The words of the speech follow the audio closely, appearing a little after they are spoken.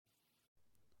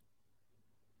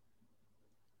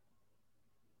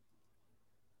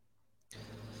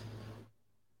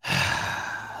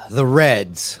The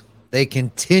Reds, they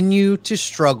continue to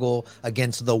struggle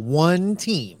against the one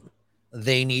team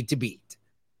they need to beat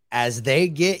as they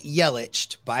get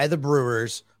Yeliched by the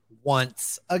Brewers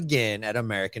once again at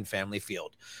American Family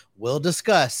Field. We'll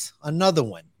discuss another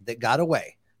one that got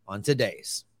away on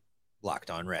today's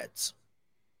Locked On Reds.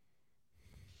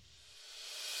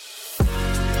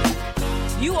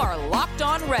 You are Locked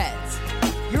On Reds,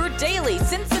 your daily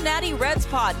Cincinnati Reds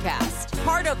podcast,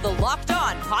 part of the Locked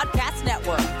On Podcast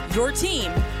Network, your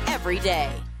team every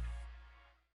day.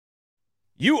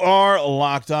 You are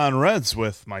Locked On Reds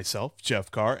with myself, Jeff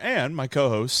Carr, and my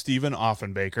co-host, Stephen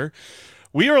Offenbaker.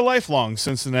 We are lifelong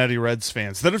Cincinnati Reds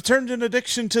fans that have turned an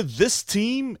addiction to this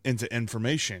team into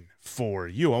information for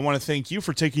you. I want to thank you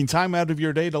for taking time out of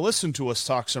your day to listen to us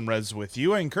talk some Reds with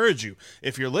you. I encourage you,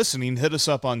 if you're listening, hit us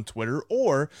up on Twitter,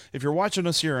 or if you're watching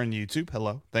us here on YouTube,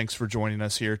 hello, thanks for joining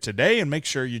us here today, and make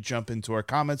sure you jump into our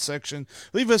comment section.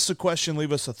 Leave us a question,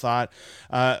 leave us a thought.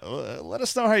 Let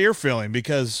us know how you're feeling,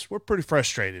 because we're pretty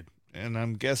frustrated, and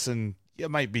I'm guessing it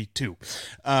might be too.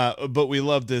 But we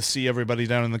love to see everybody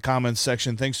down in the comments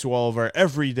section. Thanks to all of our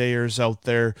everydayers out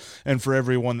there, and for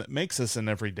everyone that makes us an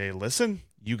everyday listen.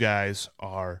 You guys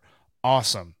are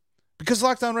awesome. Because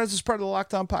Locked On Reds is part of the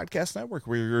Locked On Podcast Network.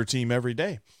 We're your team every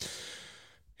day.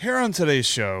 Here on today's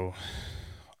show,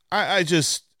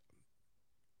 this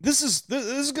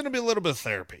is going to be a little bit of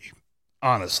therapy,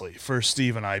 honestly, for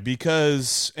Steve and I,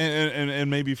 because, and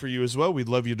maybe for you as well, we'd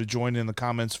love you to join in the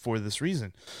comments for this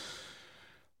reason.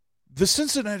 The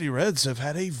Cincinnati Reds have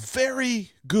had a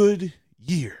very good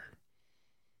year.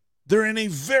 They're in a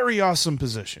very awesome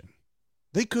position.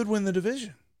 They could win the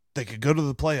division. They could go to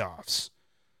the playoffs.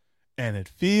 And it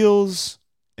feels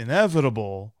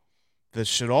inevitable that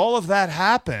should all of that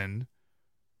happen,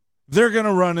 they're going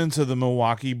to run into the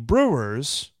Milwaukee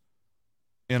Brewers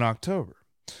in October.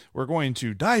 We're going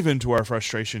to dive into our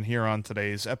frustration here on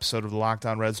today's episode of the Locked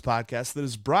On Reds podcast that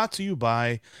is brought to you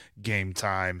by Game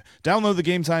Time. Download the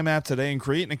Game Time app today and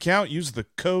create an account. Use the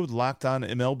code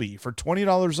LOCKEDONMLB for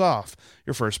 $20 off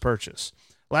your first purchase.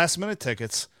 Last minute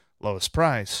tickets, lowest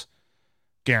price,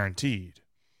 guaranteed.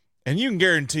 And you can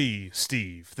guarantee,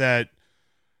 Steve, that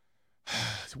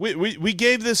we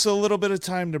gave this a little bit of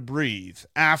time to breathe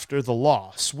after the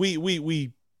loss. We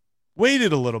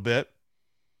waited a little bit.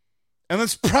 And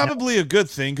that's probably a good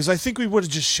thing, because I think we would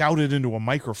have just shouted into a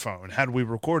microphone had we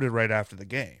recorded right after the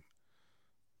game.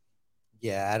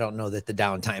 Yeah, I don't know that the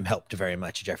downtime helped very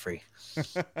much, Jeffrey.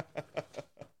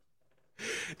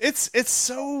 It's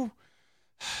so...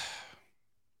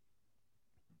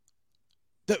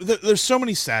 There's so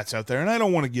many stats out there, and I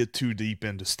don't want to get too deep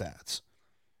into stats.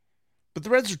 But the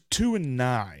Reds are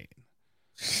 2-9.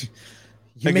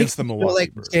 Against the Milwaukee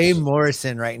like Brewers. Jay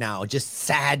Morrison right now, just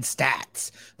sad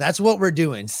stats. That's what we're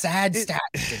doing. Sad stats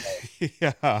today.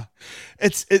 Yeah,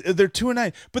 they're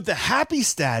 2-9, but the happy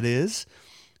stat is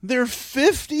they're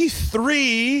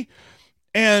 53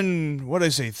 and what did I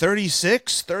say,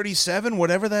 36, 37,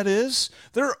 whatever that is.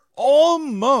 They're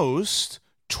almost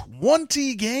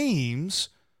 20 games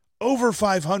over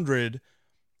 500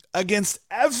 against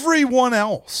everyone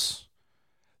else.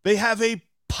 They have a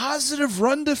positive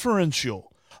run differential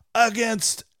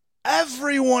against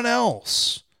everyone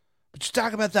else. But you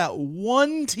talk about that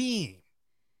one team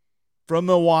from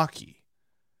Milwaukee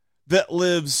that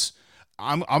lives,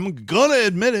 I'm going to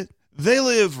admit it, they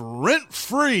live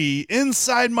rent-free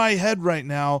inside my head right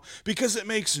now, because it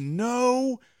makes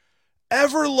no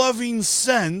ever-loving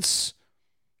sense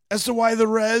as to why the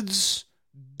Reds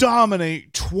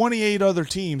dominate 28 other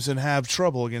teams and have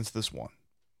trouble against this one.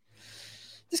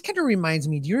 This kind of reminds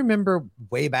me, do you remember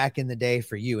way back in the day,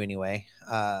 for you anyway,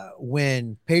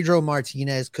 when Pedro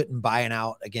Martinez couldn't buy an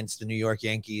out against the New York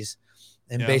Yankees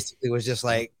and basically was just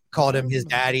like, called him his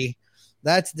daddy?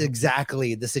 That's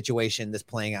exactly the situation that's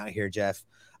playing out here, Jeff.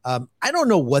 I don't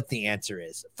know what the answer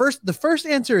is. The first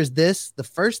answer is this, the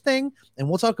first thing, and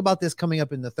we'll talk about this coming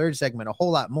up in the third segment a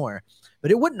whole lot more,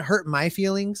 but it wouldn't hurt my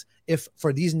feelings if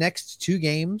for these next two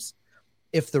games,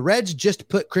 if the Reds just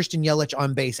put Christian Yelich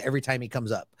on base every time he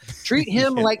comes up. Treat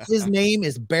him like his name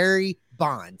is Barry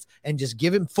Bonds and just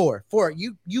give him four.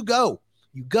 You go.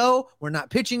 You go. We're not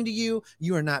pitching to you.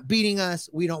 You are not beating us.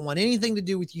 We don't want anything to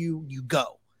do with you. You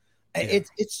go. Yeah.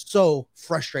 It's so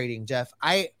frustrating, Jeff.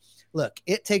 Look,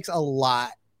 it takes a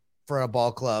lot for a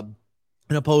ball club,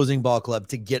 an opposing ball club,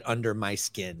 to get under my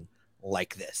skin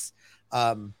like this.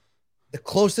 The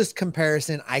closest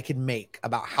comparison I could make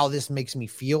about how this makes me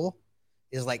feel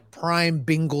is like prime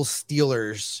Bengals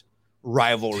Steelers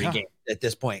rivalry game at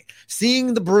this point.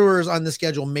 Seeing the Brewers on the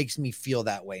schedule makes me feel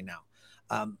that way now.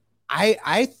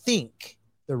 I think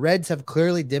the Reds have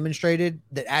clearly demonstrated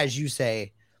that, as you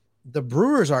say, the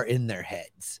Brewers are in their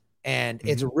heads, and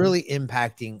it's really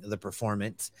impacting the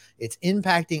performance. It's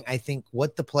impacting, I think,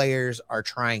 what the players are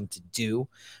trying to do.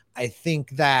 I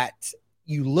think that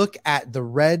you look at the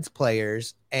Reds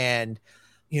players and,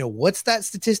 what's that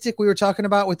statistic we were talking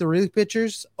about with the relief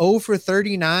pitchers? 0 for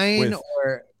 39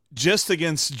 or just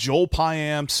against Joel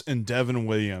Payamps and Devin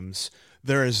Williams.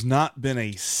 There has not been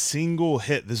a single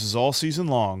hit. This is all season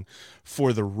long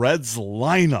for the Reds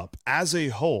lineup as a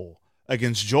whole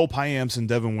against Joel Payamps and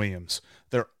Devin Williams.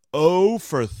 They're 0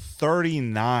 for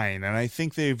 39, and I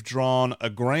think they've drawn a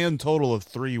grand total of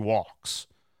 3 walks.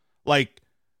 Like,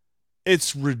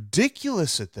 it's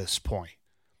ridiculous at this point.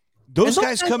 Those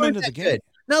guys come into the game. Good.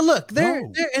 Now look, they're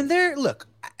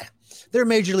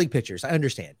major league pitchers. I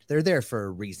understand. They're there for a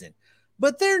reason.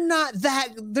 But they're not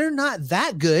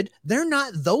that good. They're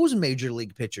not those major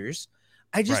league pitchers.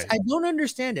 I don't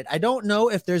understand it. I don't know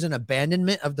if there's an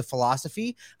abandonment of the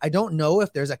philosophy. I don't know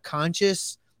if there's a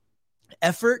conscious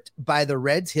effort by the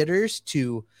Reds hitters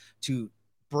to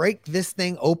break this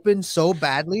thing open so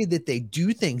badly that they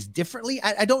do things differently.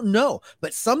 I don't know,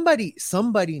 but somebody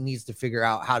needs to figure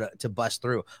out how to bust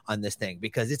through on this thing,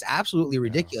 because it's absolutely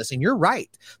ridiculous. And you're right.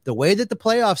 The way that the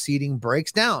playoff seeding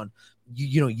breaks down,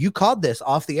 you called this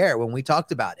off the air when we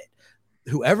talked about it.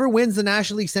 Whoever wins the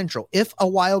National League Central, if a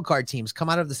wild card teams come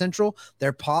out of the Central,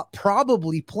 they're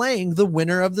probably playing the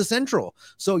winner of the Central.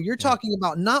 So you're talking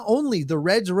about not only the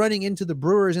Reds running into the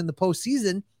Brewers in the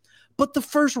postseason, but the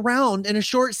first round in a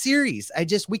short series.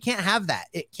 We can't have that.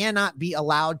 It cannot be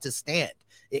allowed to stand.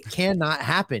 It cannot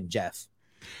happen, Jeff.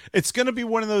 It's going to be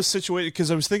one of those situations,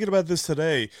 because I was thinking about this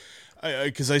today,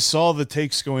 because I saw the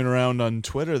takes going around on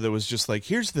Twitter that was just like,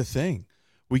 here's the thing.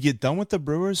 We get done with the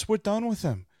Brewers, we're done with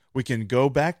them. We can go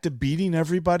back to beating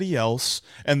everybody else,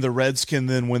 and the Reds can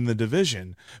then win the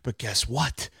division. But guess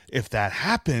what? If that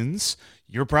happens,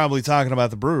 you're probably talking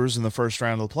about the Brewers in the first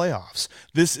round of the playoffs.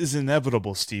 This is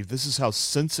inevitable, Steve. This is how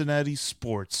Cincinnati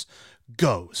sports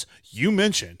goes. You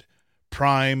mentioned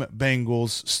prime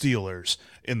Bengals Steelers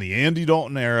in the Andy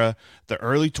Dalton era, the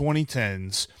early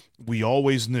 2010s. We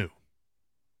always knew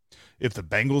if the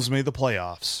Bengals made the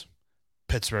playoffs,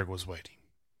 Pittsburgh was waiting.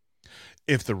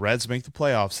 If the Reds make the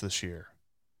playoffs this year,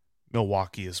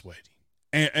 Milwaukee is waiting.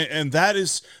 And that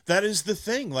is the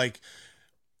thing. Like,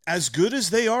 as good as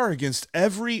they are against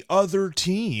every other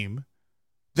team,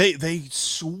 they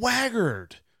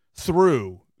swaggered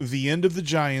through the end of the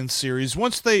Giants series.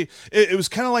 Once it was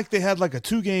kind of like they had like a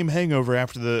 2-game hangover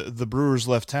after the Brewers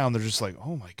left town. They're just like,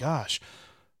 oh my gosh,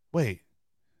 wait,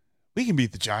 we can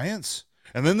beat the Giants.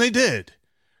 And then they did.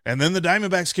 And then the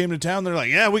Diamondbacks came to town. They're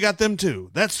like, yeah, we got them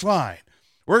too. That's fine.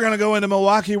 We're going to go into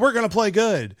Milwaukee. We're going to play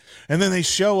good. And then they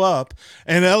show up,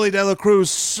 and Ellie De La Cruz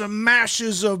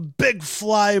smashes a big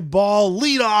fly ball,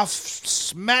 leadoff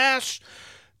smash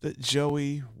that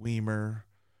Joey Weimer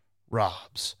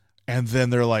robs. And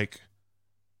then they're like,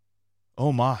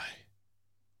 oh my,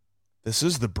 this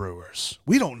is the Brewers.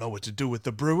 We don't know what to do with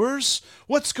the Brewers.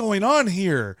 What's going on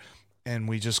here? And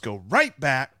we just go right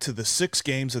back to the 6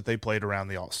 games that they played around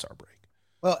the All-Star break.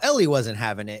 Well, Ellie wasn't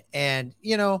having it. And,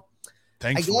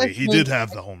 thankfully, he did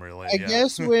have the home run. I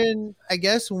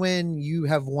guess when you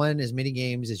have won as many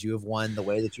games as you have won, the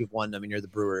way that you've won them, and you're the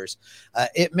Brewers,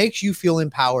 it makes you feel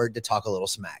empowered to talk a little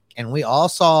smack. And we all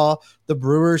saw the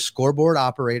Brewers scoreboard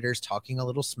operators talking a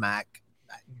little smack.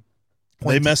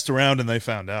 They messed around and they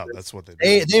found out. That's what they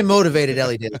did. They motivated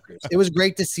Ellie De La Cruz. It was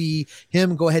great to see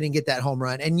him go ahead and get that home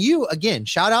run. And you, again,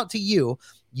 shout out to you.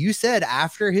 You said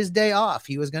after his day off,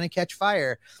 he was going to catch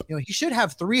fire. He should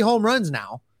have 3 home runs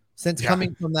now. Since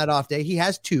coming from that off day. He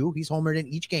has 2. He's homered in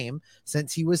each game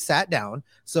since he was sat down.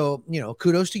 So,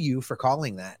 kudos to you for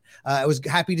calling that. I was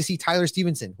happy to see Tyler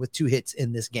Stevenson with 2 hits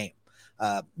in this game.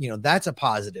 That's a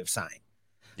positive sign.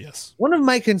 Yes. One of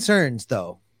my concerns,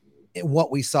 though, in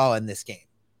what we saw in this game,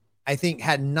 I think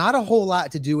had not a whole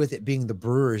lot to do with it being the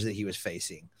Brewers that he was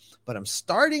facing. But I'm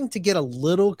starting to get a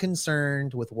little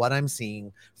concerned with what I'm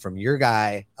seeing from your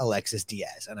guy, Alexis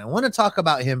Diaz. And I want to talk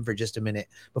about him for just a minute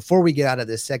before we get out of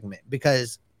this segment,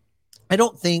 because I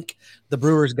don't think the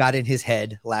Brewers got in his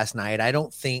head last night. I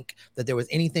don't think that there was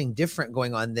anything different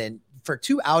going on. Then for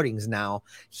 2 outings now,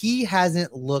 he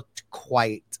hasn't looked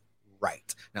quite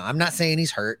right. Now, I'm not saying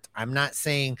he's hurt. I'm not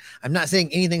saying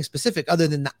anything specific other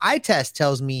than the eye test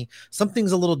tells me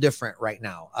something's a little different right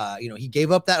now. He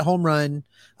gave up that home run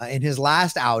in his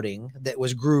last outing that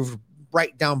was grooved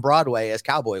right down Broadway, as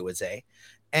Cowboy would say,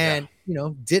 and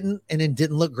didn't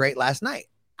look great last night.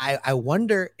 I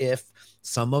wonder if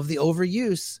some of the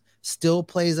overuse still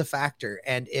plays a factor,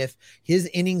 and if his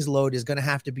innings load is going to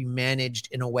have to be managed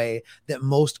in a way that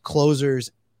most closers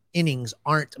innings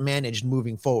aren't managed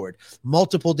moving forward.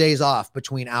 Multiple days off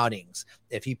between outings.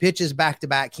 If he pitches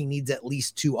back-to-back, he needs at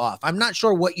least 2 off. I'm not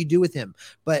sure what you do with him,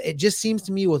 but it just seems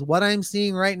to me with what I'm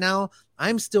seeing right now,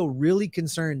 I'm still really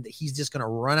concerned that he's just going to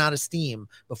run out of steam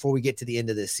before we get to the end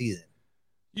of this season.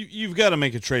 You've got to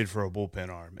make a trade for a bullpen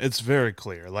arm. It's very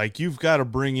clear. Like, you've got to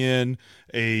bring in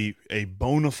a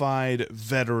bona fide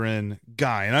veteran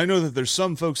guy. And I know that there's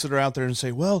some folks that are out there and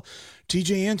say, well,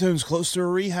 TJ Antone's close to a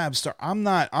rehab start. I'm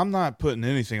not putting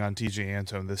anything on TJ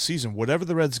Antone this season. Whatever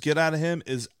the Reds get out of him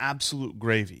is absolute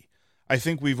gravy. I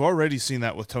think we've already seen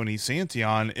that with Tony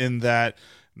Santillan, in that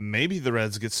maybe the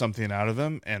Reds get something out of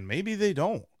him and maybe they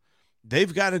don't.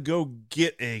 They've got to go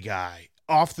get a guy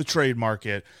off the trade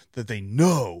market that they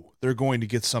know they're going to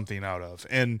get something out of.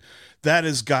 And that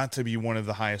has got to be one of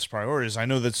the highest priorities. I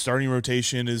know that starting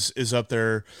rotation is up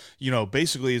there. You know,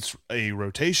 basically it's a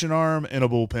rotation arm and a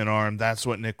bullpen arm. That's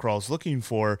what Nick Krall's looking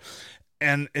for.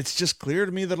 And it's just clear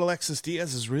to me that Alexis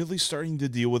Diaz is really starting to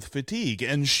deal with fatigue.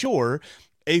 And sure,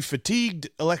 a fatigued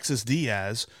Alexis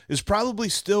Diaz is probably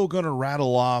still going to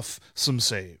rattle off some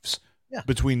saves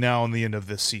between now and the end of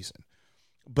this season.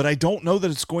 But I don't know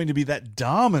that it's going to be that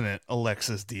dominant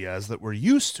Alexis Diaz that we're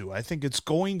used to. I think it's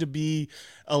going to be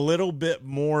a little bit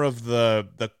more of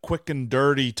the quick and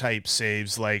dirty type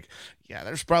saves. Like, yeah,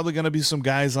 there's probably going to be some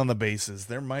guys on the bases.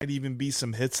 There might even be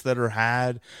some hits that are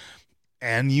had.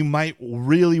 And you might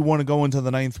really want to go into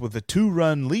the ninth with a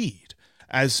 2-run lead.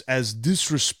 As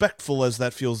disrespectful as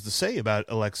that feels to say about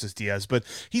Alexis Diaz. But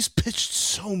he's pitched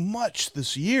so much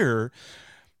this year,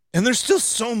 and there's still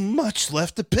so much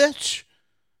left to pitch.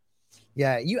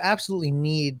 Yeah, you absolutely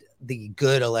need the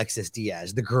good Alexis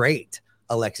Diaz, the great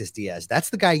Alexis Diaz. That's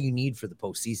the guy you need for the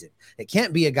postseason. It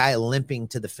can't be a guy limping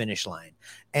to the finish line.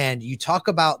 And you talk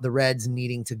about the Reds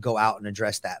needing to go out and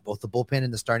address that, both the bullpen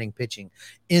and the starting pitching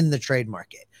in the trade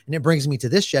market. And it brings me to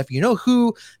this, Jeff. You know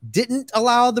who didn't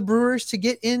allow the Brewers to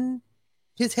get in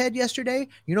his head yesterday?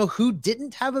 You know who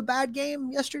didn't have a bad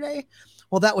game yesterday?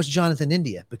 Well, that was Jonathan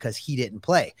India, because he didn't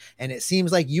play. And it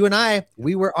seems like you and I,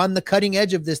 we were on the cutting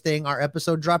edge of this thing. Our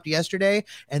episode dropped yesterday,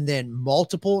 and then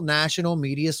multiple national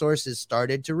media sources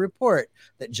started to report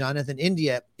that Jonathan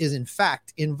India is in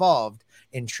fact involved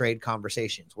in trade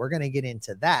conversations. We're going to get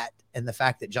into that and the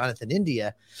fact that Jonathan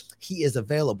India, he is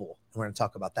available. And we're going to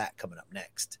talk about that coming up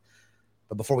next.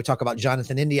 But before we talk about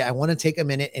Jonathan India, I want to take a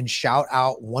minute and shout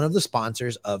out one of the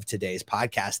sponsors of today's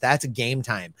podcast. That's Game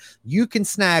Time. You can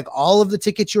snag all of the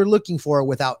tickets you're looking for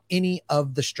without any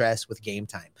of the stress with Game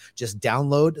Time. Just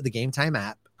download the Game Time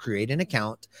app, create an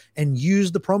account, and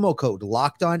use the promo code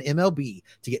LOCKEDONMLB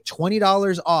to get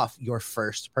 $20 off your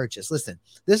first purchase. Listen,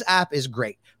 this app is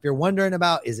great. If you're wondering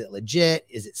about, is it legit?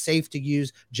 Is it safe to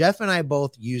use? Jeff and I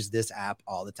both use this app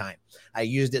all the time. I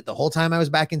used it the whole time I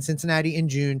was back in Cincinnati in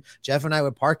June. Jeff and I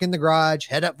would park in the garage,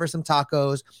 head up for some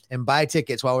tacos, and buy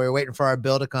tickets while we were waiting for our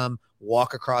bill to come,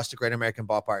 walk across the Great American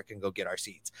Ballpark and go get our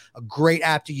seats. A great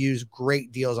app to use,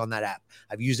 great deals on that app.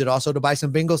 I've used it also to buy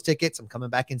some Bengals tickets. I'm coming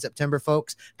back in September,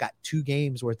 folks. Got 2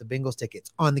 games worth of Bengals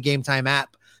tickets on the Game Time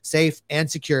app, safe and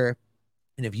secure.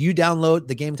 And if you download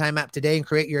the Game Time app today and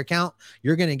create your account,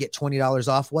 you're going to get $20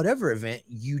 off whatever event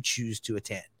you choose to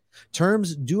attend.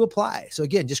 Terms do apply. So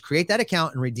again, just create that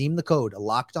account and redeem the code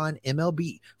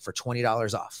LOCKEDONMLB for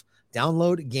 $20 off.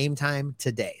 Download Game Time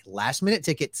today. Last minute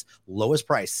tickets, lowest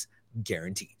price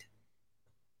guaranteed.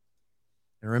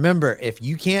 And remember, if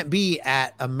you can't be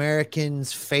at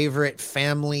Americans' favorite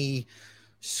family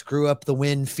screw up the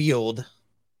win field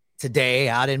today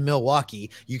out in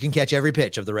Milwaukee, you can catch every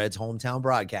pitch of the Reds' hometown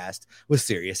broadcast with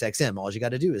SiriusXM. All you got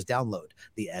to do is download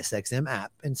the SXM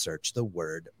app and search the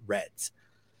word Reds.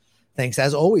 Thanks,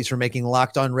 as always, for making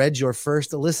Locked On Reds your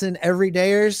first listen every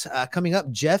dayers. Coming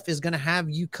up, Jeff is going to have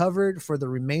you covered for the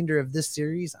remainder of this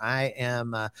series. I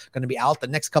am going to be out the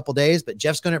next couple days, but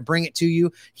Jeff's going to bring it to you.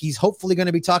 He's hopefully going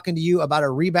to be talking to you about a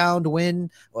rebound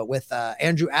win with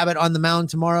Andrew Abbott on the mound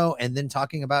tomorrow, and then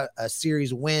talking about a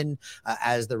series win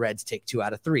as the Reds take 2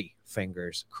 out of 3.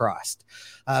 Fingers crossed.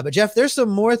 But Jeff, there's some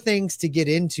more things to get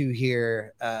into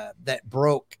here that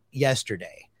broke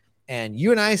yesterday. And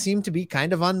you and I seem to be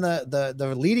kind of on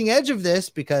the leading edge of this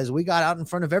because we got out in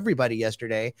front of everybody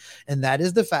yesterday. And that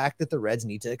is the fact that the Reds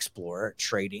need to explore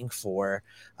trading for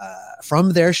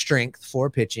from their strength for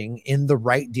pitching in the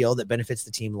right deal that benefits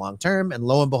the team long term. And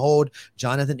lo and behold,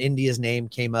 Jonathan India's name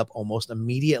came up almost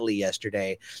immediately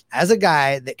yesterday as a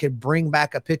guy that could bring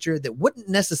back a pitcher that wouldn't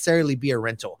necessarily be a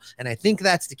rental. And I think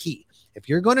that's the key. If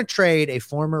you're going to trade a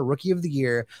former Rookie of the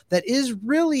Year that is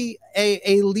really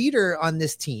a leader on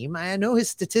this team, I know his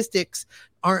statistics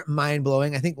aren't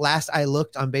mind-blowing. I think last I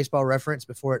looked on Baseball Reference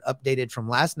before it updated from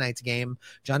last night's game,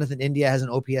 Jonathan India has an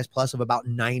OPS plus of about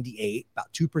 98,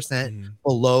 about 2%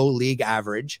 below league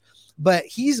average. But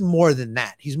he's more than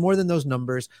that. He's more than those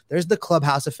numbers. There's the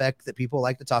clubhouse effect that people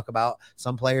like to talk about.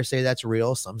 Some players say that's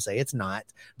real. Some say it's not.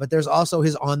 But there's also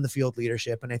his on-the-field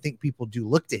leadership, and I think people do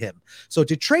look to him. So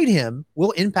to trade him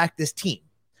will impact this team.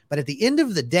 But at the end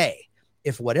of the day,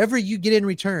 if whatever you get in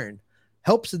return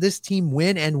helps this team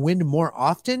win and win more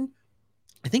often,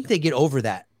 I think they get over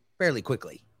that fairly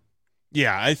quickly.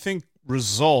 Yeah, I think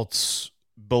results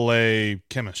belay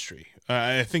chemistry.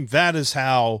 I think that is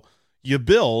how you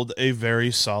build a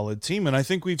very solid team. And I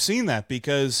think we've seen that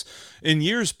because in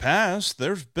years past,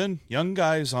 there's been young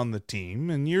guys on the team.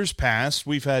 In years past,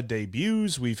 we've had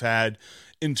debuts, we've had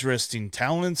interesting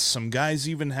talents. Some guys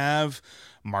even have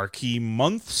marquee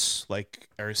months like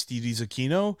Aristides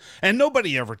Aquino. And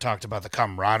nobody ever talked about the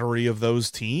camaraderie of those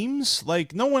teams.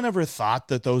 Like, no one ever thought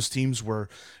that those teams were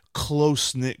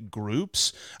close-knit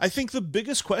groups. I think the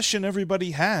biggest question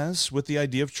everybody has with the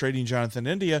idea of trading Jonathan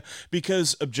India,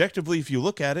 because objectively, if you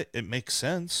look at it, it makes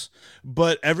sense.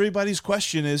 But everybody's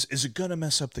question is it going to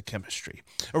mess up the chemistry?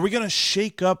 Are we going to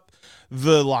shake up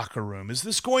the locker room? Is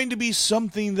this going to be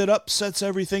something that upsets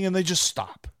everything and they just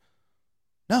stop?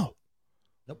 No.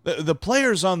 Nope. The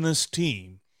players on this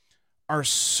team are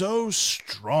so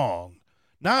strong,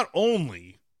 not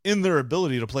only in their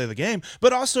ability to play the game,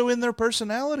 but also in their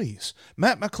personalities.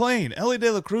 Matt McClain, Ellie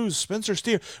De La Cruz, Spencer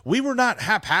Steer. We were not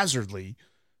haphazardly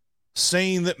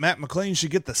saying that Matt McClain should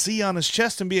get the C on his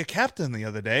chest and be a captain the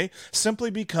other day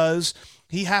simply because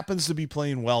he happens to be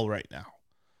playing well right now.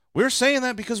 We're saying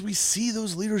that because we see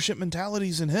those leadership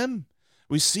mentalities in him.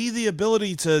 We see the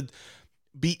ability to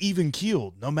be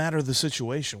even-keeled no matter the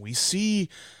situation. We see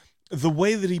the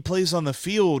way that he plays on the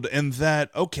field, and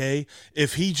that, okay,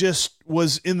 if he just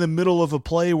was in the middle of a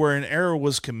play where an error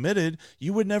was committed,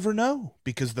 you would never know,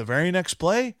 because the very next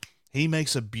play, he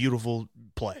makes a beautiful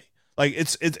play. Like,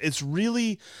 it's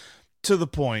really to the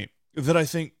point that I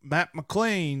think Matt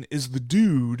McClain is the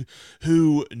dude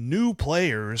who new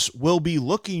players will be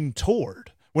looking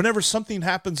toward. Whenever something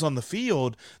happens on the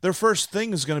field, their first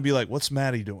thing is going to be like, what's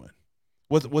Matty doing?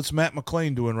 What's Matt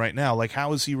McClain doing right now? Like,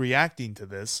 how is he reacting to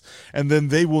this? And then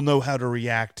they will know how to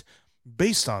react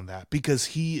based on that, because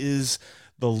he is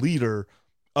the leader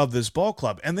of this ball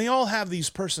club. And they all have these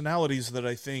personalities that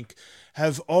I think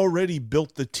have already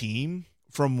built the team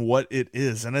from what it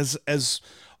is. And as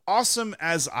awesome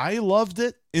as I loved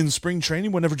it in spring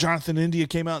training, whenever Jonathan India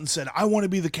came out and said, I want to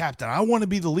be the captain, I want to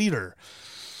be the leader,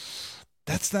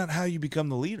 that's not how you become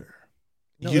the leader.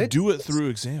 No, you do it through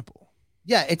example.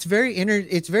 Yeah, it's very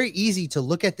easy to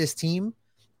look at this team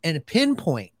and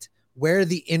pinpoint where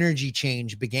the energy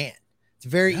change began. It's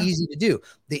very easy to do.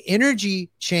 The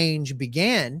energy change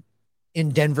began in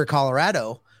Denver,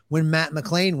 Colorado, when Matt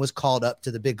McClain was called up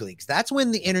to the big leagues. That's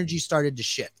when the energy started to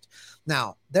shift.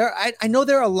 Now, I know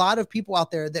there are a lot of people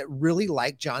out there that really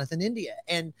like Jonathan India,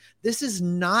 and this is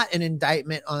not an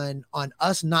indictment on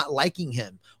us not liking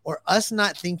him or us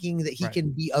not thinking that he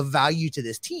can be of value to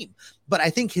this team. But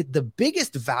I think the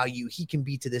biggest value he can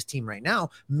be to this team right now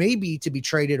may be to be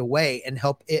traded away and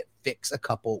help it fix a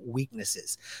couple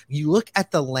weaknesses. You look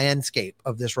at the landscape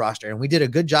of this roster, and we did a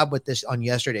good job with this on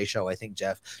yesterday's show, I think,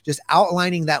 Jeff, just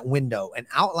outlining that window and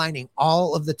outlining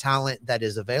all of the talent that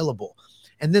is available.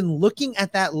 And then looking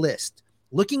at that list,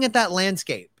 looking at that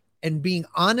landscape, and being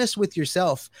honest with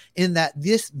yourself in that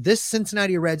this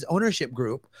Cincinnati Reds ownership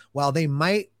group, while they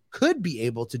could be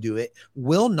able to do it,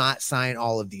 will not sign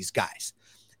all of these guys.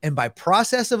 And by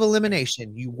process of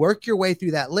elimination, you work your way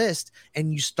through that list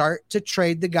and you start to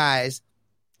trade the guys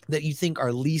that you think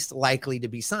are least likely to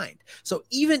be signed. So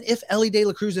even if Ellie De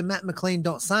La Cruz and Matt McClain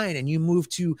don't sign and you move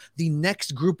to the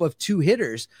next group of two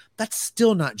hitters, that's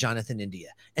still not Jonathan India.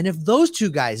 And if those two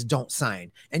guys don't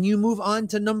sign and you move on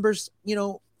to numbers,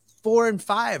 4 and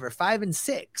 5 or 5 and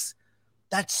 6,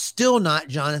 that's still not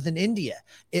Jonathan India.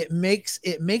 It makes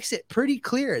it pretty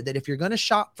clear that if you're going to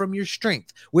shop from your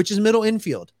strength, which is middle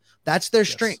infield, that's their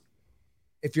strength.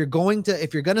 If you're going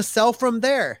to sell from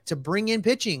there to bring in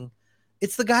pitching,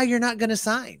 it's the guy you're not going to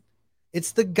sign.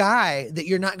 It's the guy that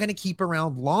you're not going to keep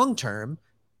around long-term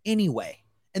anyway.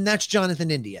 And that's Jonathan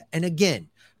India. And again,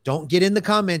 don't get in the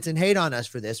comments and hate on us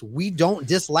for this. We don't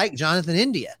dislike Jonathan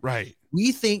India. Right.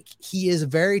 We think he is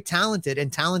very talented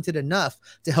and talented enough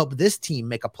to help this team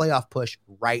make a playoff push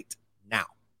right now.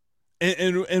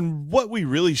 And what we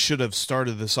really should have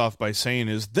started this off by saying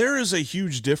is there is a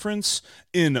huge difference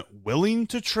in willing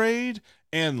to trade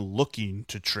and looking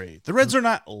to trade. The Reds are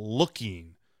not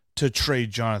looking to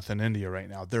trade Jonathan India right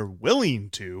now. They're willing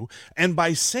to. And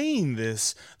by saying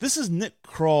this is Nick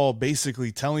Krall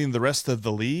basically telling the rest of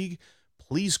the league,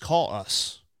 please call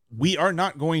us. We are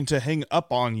not going to hang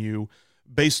up on you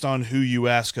based on who you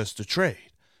ask us to trade.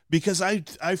 Because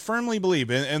I firmly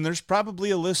believe, and there's probably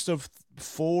a list of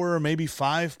 4 or maybe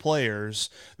 5 players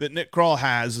that Nick Krall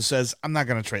has that says, I'm not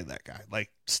going to trade that guy.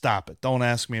 Like, stop it. Don't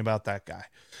ask me about that guy.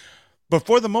 But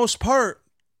for the most part,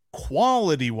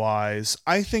 quality-wise,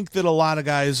 I think that a lot of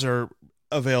guys are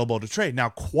available to trade. Now,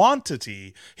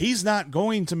 quantity, he's not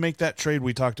going to make that trade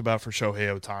we talked about for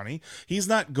Shohei Ohtani. He's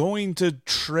not going to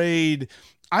trade.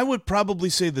 I would probably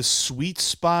say the sweet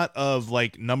spot of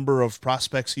like number of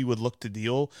prospects he would look to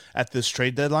deal at this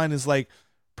trade deadline is like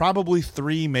probably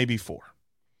 3, maybe 4.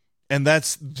 And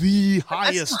that's the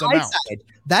highest amount.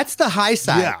 That's the high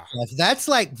side. Yeah. That's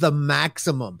like the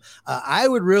maximum. I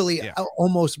would really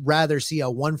almost rather see a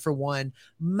 1-for-1,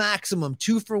 maximum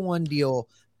 2-for-1 deal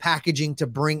packaging to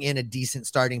bring in a decent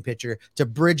starting pitcher to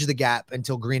bridge the gap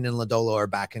until Green and Lodolo are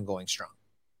back and going strong.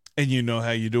 And you know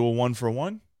how you do a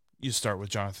 1-for-1? You start with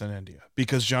Jonathan India,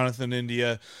 because Jonathan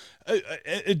India,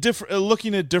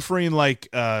 looking at differing like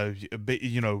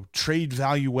trade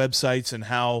value websites and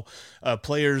how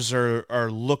players are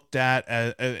looked at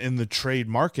in the trade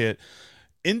market,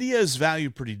 India is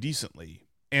valued pretty decently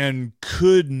and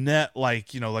could net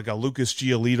like a Lucas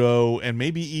Giolito and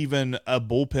maybe even a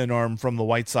bullpen arm from the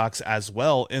White Sox as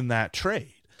well in that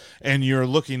trade. And you're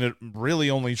looking at really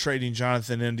only trading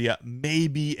Jonathan India,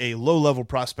 maybe a low-level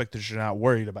prospect that you're not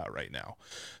worried about right now.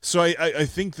 So I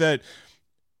think that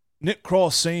Nick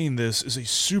Krall saying this is a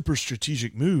super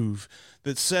strategic move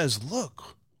that says,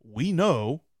 look, we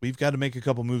know we've got to make a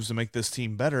couple moves to make this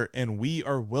team better, and we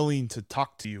are willing to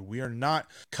talk to you. We are not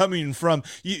coming from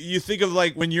you think of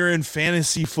like when you're in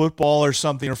fantasy football or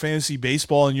something, or fantasy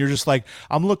baseball, and you're just like,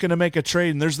 I'm looking to make a trade,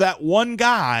 and there's that one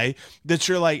guy that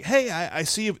you're like, hey, I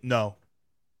see you. No.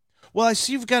 Well, I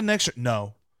see you've got an extra.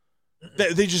 No.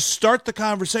 They just start the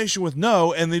conversation with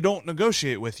no, and they don't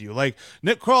negotiate with you. Like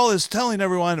Nick Krall is telling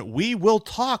everyone, we will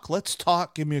talk. Let's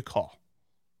talk. Give me a call.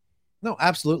 No,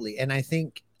 absolutely. And I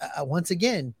think once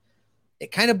again,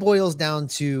 it kind of boils down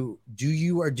to, do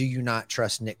you or do you not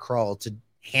trust Nick Krall to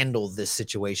handle this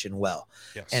situation well?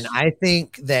 Yes. And I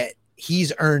think that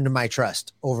he's earned my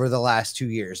trust over the last 2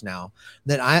 years now,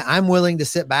 that I'm willing to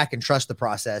sit back and trust the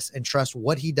process and trust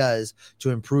what he does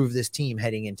to improve this team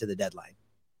heading into the deadline.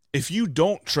 If you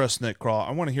don't trust Nick Krall,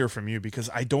 I want to hear from you, because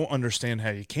I don't understand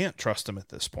how you can't trust him at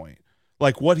this point.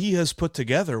 Like what he has put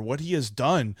together, what he has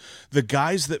done, the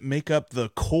guys that make up the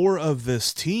core of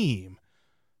this team,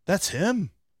 that's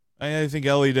him. I think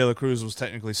Ellie De La Cruz was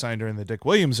technically signed during the Dick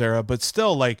Williams era, but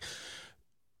still, like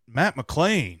Matt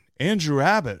McClain, Andrew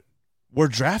Abbott were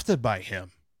drafted by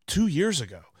him 2 years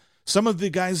ago. Some of the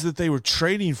guys that they were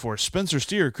trading for, Spencer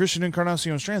Steer, Christian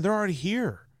Encarnacion Strand, they're already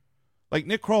here. Like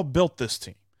Nick Krall built this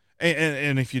team.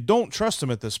 And if you don't trust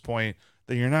him at this point,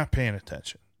 then you're not paying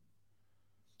attention.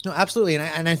 No, absolutely.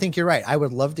 And I think you're right. I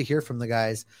would love to hear from the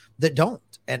guys that don't.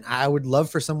 And I would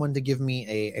love for someone to give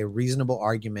me a reasonable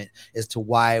argument as to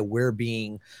why we're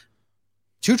being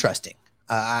too trusting.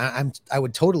 I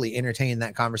would totally entertain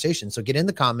that conversation. So get in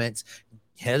the comments,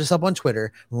 hit us up on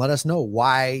Twitter, and let us know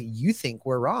why you think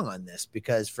we're wrong on this.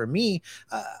 Because for me,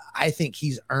 I think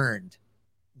he's earned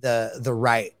the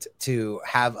right to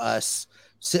have us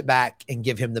sit back and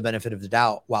give him the benefit of the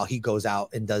doubt while he goes out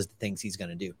and does the things he's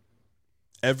going to do.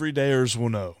 Everydayers will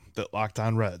know that Locked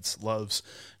On Reds loves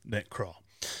Nick Krall.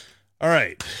 All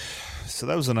right, so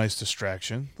that was a nice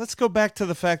distraction. Let's go back to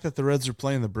the fact that the Reds are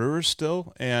playing the Brewers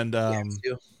still, and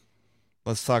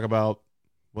let's talk about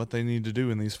what they need to do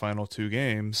in these final 2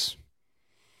 games.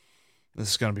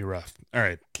 This is going to be rough. All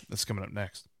right, that's coming up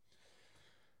next.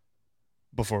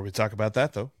 Before we talk about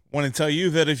that, though, I want to tell you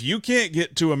that if you can't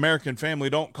get to American Family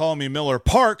Don't Call Me Miller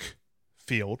Park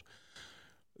Field,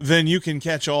 then you can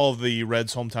catch all of the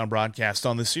Reds hometown broadcast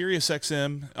on the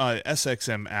SiriusXM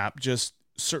SXM app. Just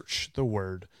search the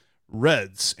word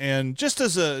Reds. And just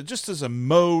as a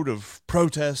mode of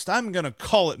protest, I'm going to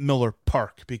call it Miller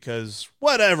Park, because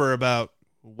whatever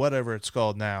it's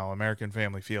called now, American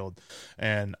Family Field,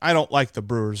 and I don't like the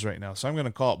Brewers right now, so I'm going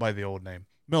to call it by the old name.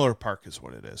 Miller Park is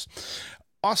what it is.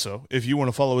 Also, if you want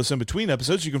to follow us in between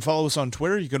episodes, you can follow us on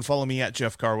Twitter. You can follow me at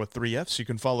Jeff Carr with 3 Fs. You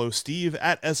can follow Steve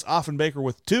at S. Offenbaker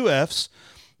with 2 Fs.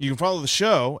 You can follow the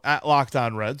show at Locked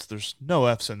On Reds. There's no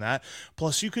Fs in that.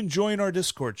 Plus, you can join our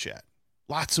Discord chat.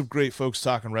 Lots of great folks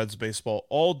talking Reds baseball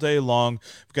all day long.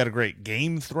 We've got a great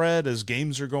game thread as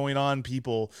games are going on.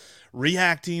 People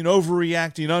reacting,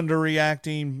 overreacting,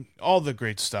 underreacting, all the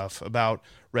great stuff about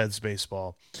Reds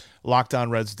baseball. Locked On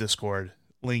Reds Discord.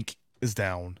 Link is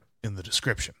down in the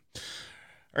description.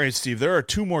 All right, Steve, there are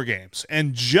 2 more games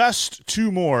and just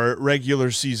 2 more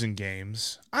regular season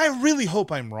games. I really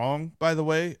hope I'm wrong, by the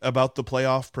way, about the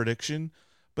playoff prediction,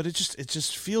 but it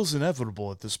just feels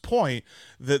inevitable at this point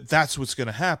that that's what's going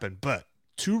to happen. But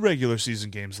 2 regular season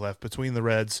games left between the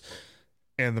Reds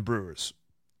and the Brewers.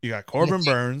 You got Corbin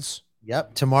Burnes.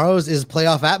 Yep. Tomorrow's is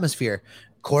playoff atmosphere.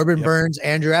 Corbin Burnes,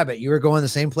 Andrew Abbott. You were going the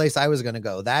same place I was going to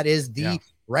go. That is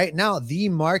right now the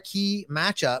marquee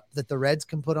matchup that the Reds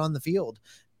can put on the field.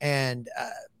 And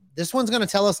this one's going to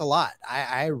tell us a lot.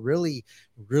 I really,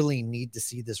 really need to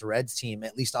see this Reds team,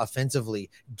 at least offensively,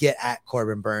 get at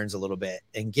Corbin Burnes a little bit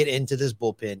and get into this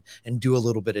bullpen and do a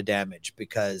little bit of damage,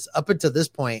 because up until this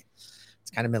point,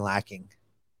 it's kind of been lacking.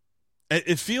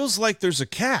 It feels like there's a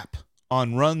cap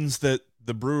on runs that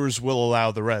the Brewers will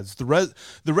allow the Reds. The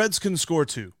Reds can score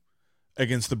 2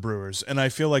 against the Brewers, and I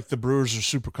feel like the Brewers are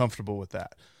super comfortable with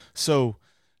that. So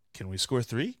can we score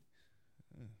 3?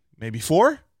 Maybe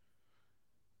 4?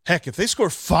 Heck, if they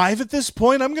score 5 at this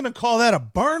point, I'm going to call that a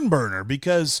barn burner,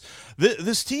 because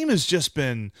this team has just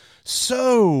been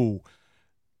so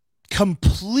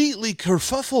completely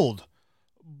kerfuffled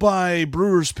by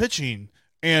Brewers pitching,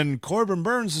 and Corbin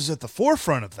Burnes is at the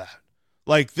forefront of that.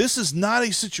 Like, this is not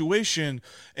a situation,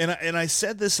 and I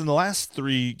said this in the last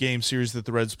 3-game series that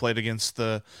the Reds played against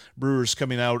the Brewers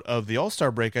coming out of the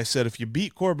All-Star break. I said, if you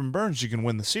beat Corbin Burnes, you can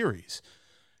win the series.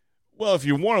 Well, if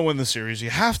you want to win the series,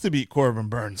 you have to beat Corbin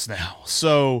Burnes now.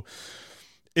 So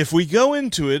if we go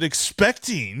into it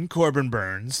expecting Corbin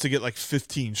Burnes to get like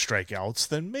 15 strikeouts,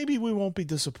 then maybe we won't be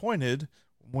disappointed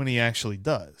when he actually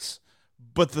does.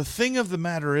 But the thing of the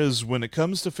matter is, when it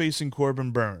comes to facing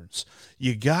Corbin Burnes,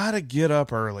 you got to get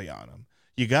up early on him.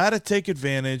 You got to take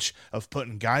advantage of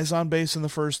putting guys on base in the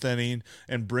first inning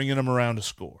and bringing them around to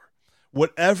score.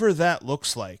 Whatever that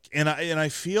looks like. And I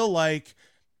feel like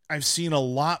I've seen a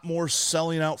lot more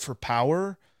selling out for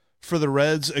power for the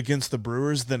Reds against the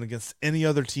Brewers than against any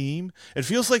other team. It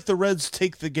feels like the Reds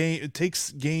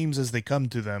takes games as they come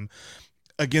to them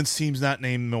against teams not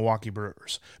named Milwaukee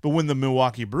Brewers. But when the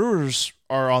Milwaukee Brewers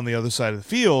are on the other side of the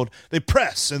field, they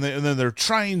press and then they're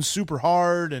trying super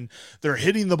hard and they're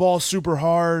hitting the ball super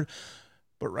hard,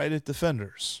 but right at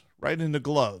defenders, right into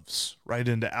gloves, right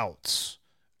into outs.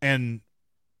 And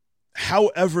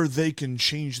however they can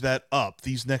change that up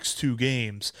these next 2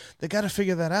 games, they got to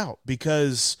figure that out,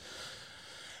 because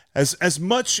as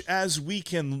much as we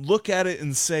can look at it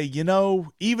and say,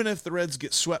 even if the Reds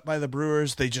get swept by the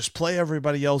Brewers, they just play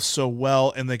everybody else so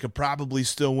well and they could probably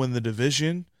still win the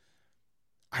division.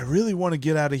 I really want to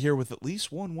get out of here with at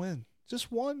least 1 win.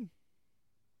 Just 1.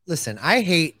 Listen, I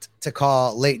hate to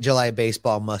call late July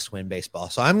baseball must-win baseball,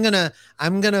 so I'm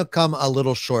gonna come a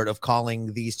little short of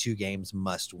calling these 2 games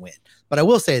must-win. But I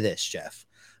will say this, Jeff.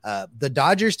 The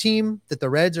Dodgers team that the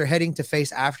Reds are heading to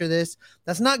face after this,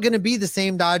 that's not going to be the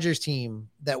same Dodgers team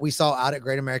that we saw out at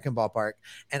Great American Ballpark.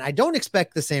 And I don't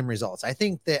expect the same results. I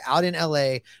think that out in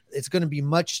LA, it's going to be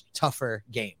much tougher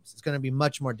games. It's going to be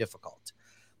much more difficult.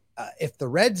 If the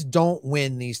Reds don't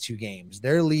win these 2 games,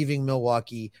 they're leaving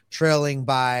Milwaukee trailing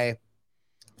by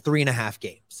 3.5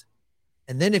 games.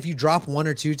 And then if you drop 1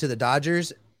 or 2 to the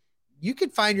Dodgers, you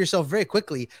could find yourself very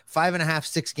quickly 5.5,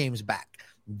 6 games back.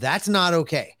 That's not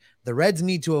okay. The Reds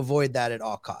need to avoid that at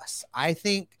all costs. I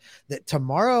think that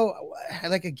tomorrow,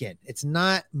 again, it's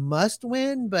not must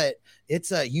win, but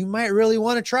it's you might really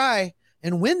want to try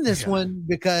and win this one,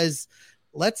 because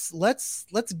let's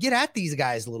get at these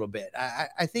guys a little bit.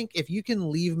 I think if you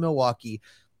can leave Milwaukee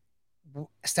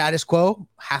status quo,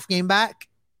 half game back,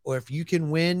 or if you can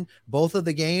win both of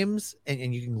the games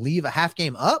and you can leave a half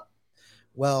game up,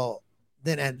 well,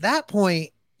 then at that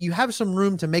point, you have some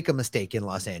room to make a mistake in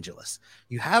Los Angeles.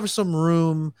 You have some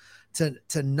room to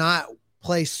not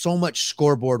play so much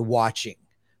scoreboard watching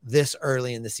this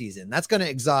early in the season. That's going to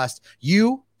exhaust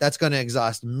you. That's going to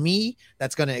exhaust me.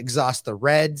 That's going to exhaust the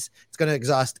Reds. It's going to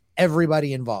exhaust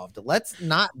everybody involved. Let's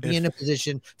not be in a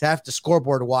position to have to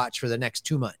scoreboard watch for the next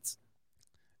 2 months.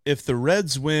 If the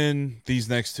Reds win these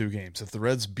next 2 games, if the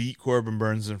Reds beat Corbin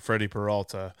Burnes and Freddie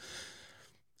Peralta,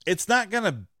 it's not going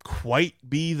to quite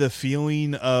be the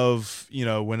feeling of,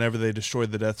 whenever they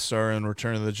destroyed the Death Star in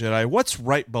Return of the Jedi. What's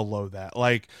right below that?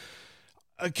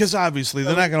 Because obviously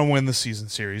they're not going to win the season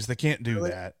series. They can't do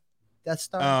that. Death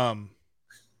Star.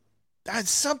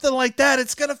 That's something like that.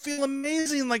 It's going to feel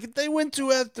amazing. Like if they win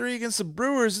 2 out of 3 against the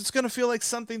Brewers, it's going to feel like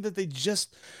something that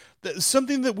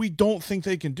something that we don't think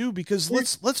they can do, because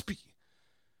let's be.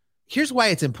 Here's why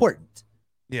it's important.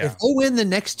 If they win the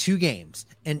next 2 games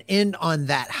and end on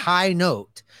that high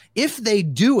note, if they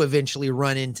do eventually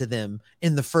run into them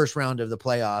in the first round of the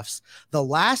playoffs, the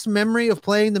last memory of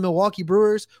playing the Milwaukee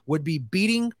Brewers would be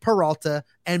beating Peralta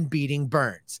and beating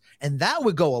Burns. And that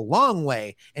would go a long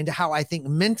way into how I think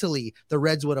mentally the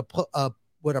Reds would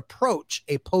approach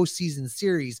a postseason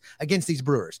series against these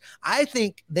Brewers. I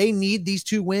think they need these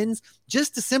 2 wins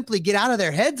just to simply get out of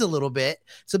their heads a little bit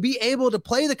to be able to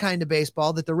play the kind of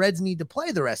baseball that the Reds need to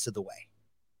play the rest of the way.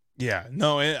 Yeah,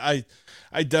 no,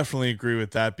 I definitely agree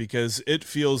with that, because it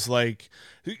feels like,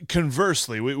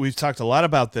 conversely, we've talked a lot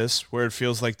about this, where it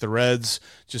feels like the Reds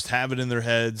just have it in their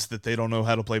heads that they don't know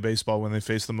how to play baseball when they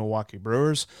face the Milwaukee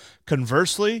Brewers.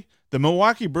 Conversely, the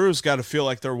Milwaukee Brewers got to feel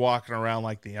like they're walking around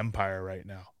like the Empire right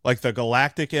now, like the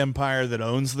galactic empire that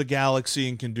owns the galaxy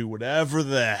and can do whatever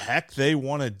the heck they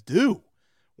want to do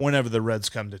whenever the Reds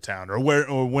come to town, or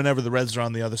whenever the Reds are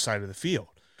on the other side of the field.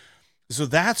 So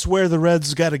that's where the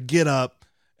Reds got to get up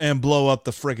and blow up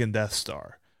the friggin' Death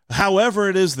Star. However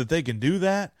it is that they can do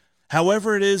that,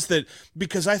 however it is that,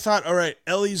 because I thought, all right,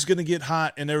 Ellie's going to get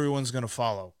hot and everyone's going to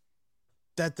follow.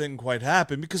 That didn't quite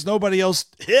happen because nobody else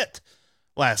hit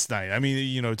last night. I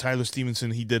mean, Tyler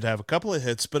Stevenson, he did have a couple of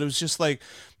hits, but it was just like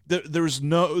there was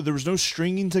no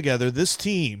stringing together. This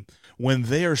team, when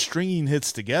they are stringing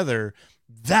hits together,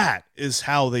 that is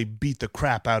how they beat the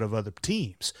crap out of other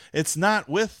teams. It's not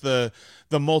with the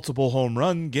multiple home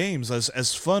run games.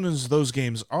 As fun as those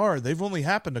games are, they've only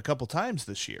happened a couple times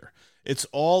this year. It's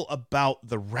all about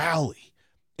the rally.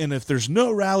 And if there's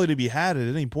no rally to be had at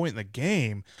any point in the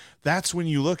game, that's when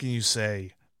you look and you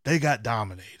say, they got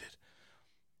dominated.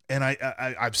 And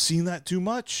I've seen that too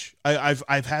much.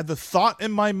 I've had the thought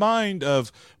in my mind of,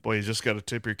 boy, you just got to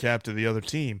tip your cap to the other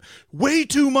team. Way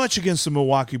too much against the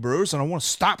Milwaukee Brewers, and I want to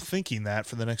stop thinking that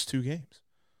for the next 2 games.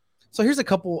 So here's a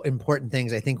couple important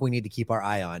things I think we need to keep our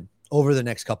eye on over the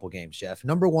next couple games, Jeff.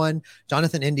 Number 1,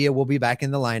 Jonathan India will be back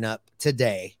in the lineup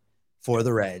today for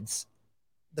the Reds.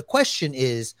 The question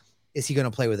is he going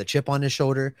to play with a chip on his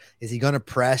shoulder? Is he going to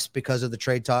press because of the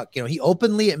trade talk? He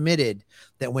openly admitted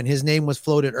that when his name was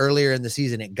floated earlier in the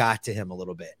season, it got to him a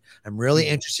little bit. I'm really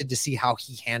interested to see how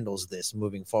he handles this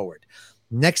moving forward.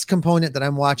 Next component that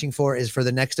I'm watching for is for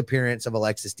the next appearance of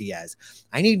Alexis Diaz.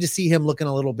 I need to see him looking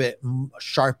a little bit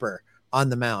sharper on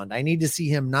the mound. I need to see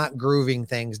him not grooving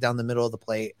things down the middle of the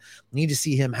plate. I need to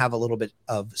see him have a little bit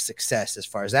of success as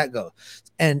far as that goes.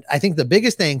 And I think the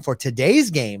biggest thing for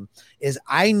today's game is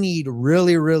I need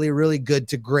really, really, really good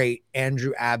to great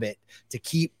Andrew Abbott to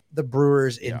keep the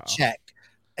Brewers in check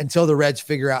until the Reds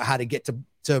figure out how to get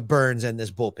to Burns and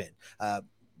this bullpen.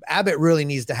 Abbott really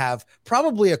needs to have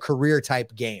probably a career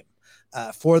type game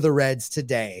for the Reds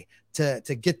today to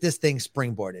get this thing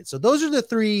springboarded. So those are the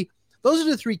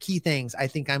three key things I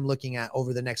think I'm looking at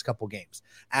over the next couple games.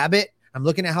 Abbott, I'm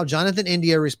looking at how Jonathan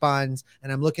India responds,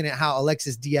 and I'm looking at how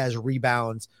Alexis Diaz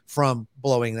rebounds from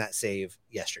blowing that save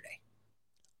yesterday.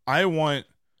 I want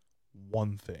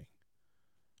one thing.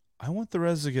 I want the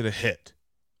Reds to get a hit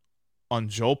on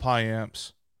Joel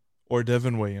Payamps or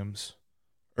Devin Williams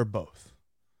or both.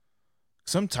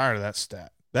 Because I'm tired of that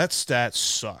stat. That stat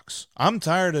sucks. I'm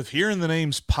tired of hearing the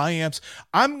names Payamps.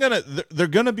 They're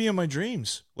gonna be in my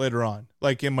dreams later on,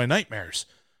 like in my nightmares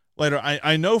later.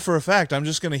 I know for a fact I'm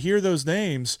just gonna hear those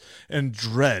names and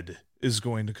dread is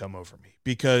going to come over me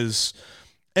because,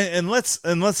 and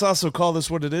let's also call this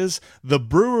what it is. The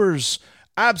Brewers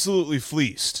absolutely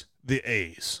fleeced the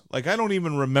A's. Like, I don't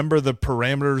even remember the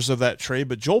parameters of that trade,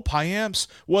 but Joel Payamps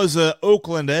was a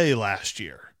Oakland A last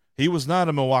year. He was not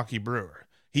a Milwaukee Brewer.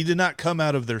 He did not come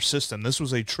out of their system. This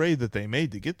was a trade that they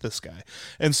made to get this guy.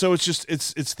 And so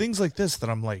it's things like this that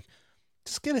I'm like,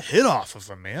 just get a hit off of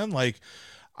him, man. Like,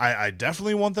 I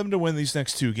definitely want them to win these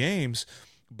next 2 games,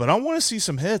 but I want to see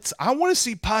some hits. I want to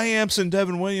see Payamps and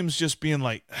Devin Williams just being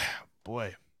like,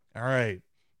 boy, all right,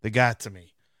 they got to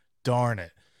me. Darn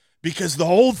it. Because the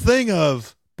whole thing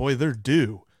of, boy, they're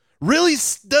due, really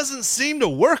doesn't seem to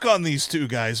work on these 2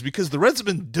 guys because the Reds have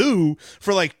been due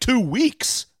for like 2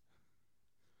 weeks.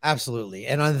 Absolutely.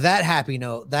 And on that happy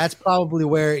note, that's probably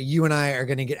where you and I are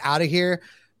going to get out of here.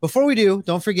 Before we do,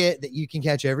 don't forget that you can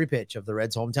catch every pitch of the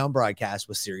Reds hometown broadcast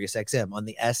with SiriusXM on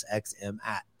the SXM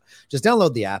app. Just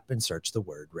download the app and search the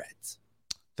word Reds.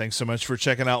 Thanks so much for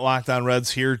checking out Locked On Reds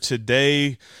here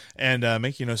today and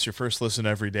making us your first listen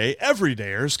every day.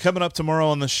 Everydayers coming up tomorrow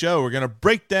on the show. We're going to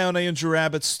break down Andrew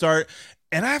Abbott's start.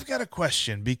 And I've got a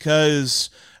question because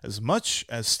as much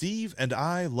as Steve and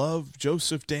I love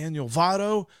Joseph Daniel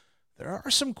Votto, there are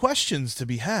some questions to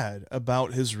be had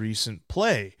about his recent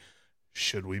play.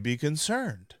 Should we be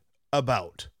concerned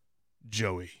about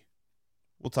Joey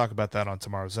We'll talk about that on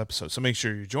tomorrow's episode. So make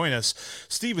sure you join us.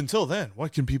 Steve, until then,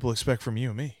 what can people expect from you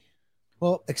and me?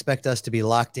 Well, expect us to be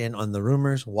locked in on the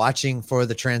rumors, watching for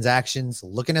the transactions,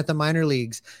 looking at the minor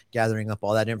leagues, gathering up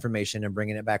all that information and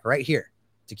bringing it back right here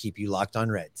to keep you locked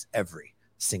on Reds every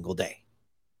single day.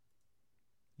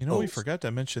 You know, we forgot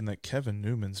to mention that Kevin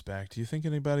Newman's back. Do you think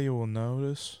anybody will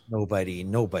notice? Nobody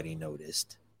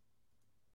noticed.